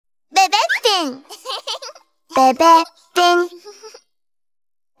Bebefinn. Bebefinn.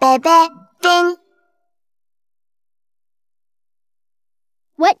 Bebefinn.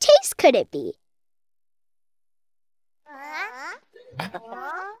 What taste could it be?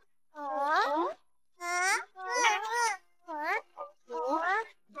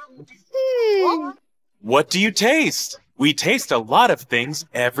 What do you taste? We taste a lot of things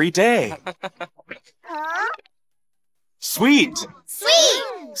every day. Sweet. Sweet.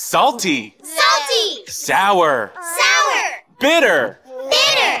 Salty. Salty. Sour. Sour. Bitter.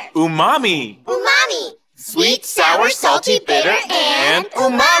 Bitter. Umami. Umami. Sweet, sour, salty, bitter, and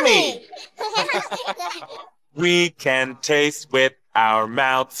umami. We can taste with our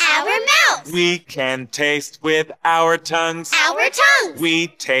mouths. Our mouths. We can taste with our tongues. Our tongues. We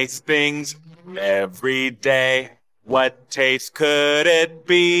taste things every day. What taste could it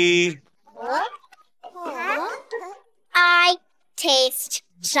be? I taste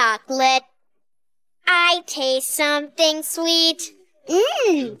chocolate. I taste something sweet.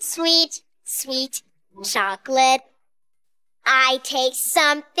 Sweet, sweet chocolate. I taste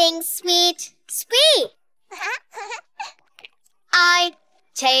something sweet, sweet. I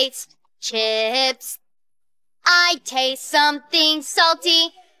taste chips. I taste something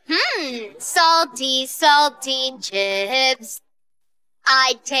salty. Salty, salty chips.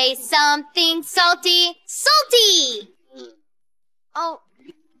 I taste something salty, salty. Oh.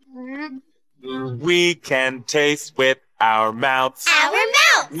 We can taste with our mouths. Our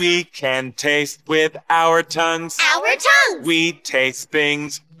mouths. We can taste with our tongues. Our tongues. We taste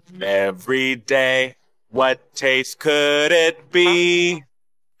things every day. What taste could it be?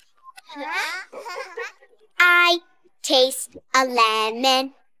 I taste a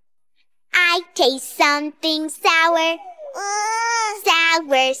lemon. I taste something sour.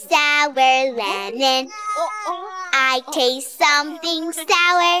 Sour, sour lemon. I taste something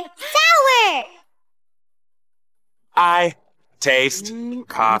sour, sour. I taste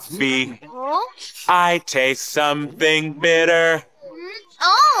coffee. I taste something bitter.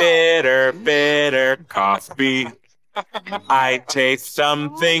 Bitter, bitter coffee. I taste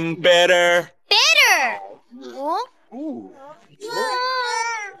something bitter. Bitter.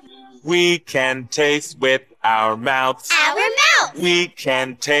 We can taste with our mouths. Our mouths. We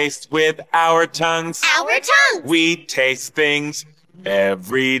can taste with our tongues. Our tongues. We taste things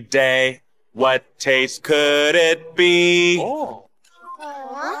every day. What taste could it be?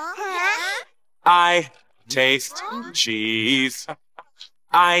 I taste cheese.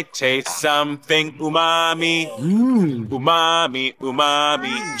 I taste something umami. Umami,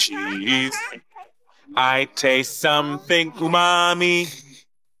 umami cheese. I taste something umami.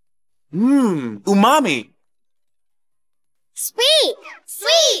 Umami. Sweet,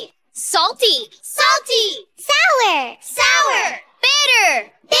 sweet. Salty, salty. Sour, sour.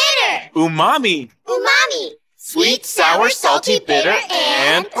 Bitter, bitter. Umami. Umami. Sweet, sour, salty, bitter,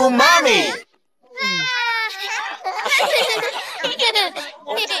 and umami.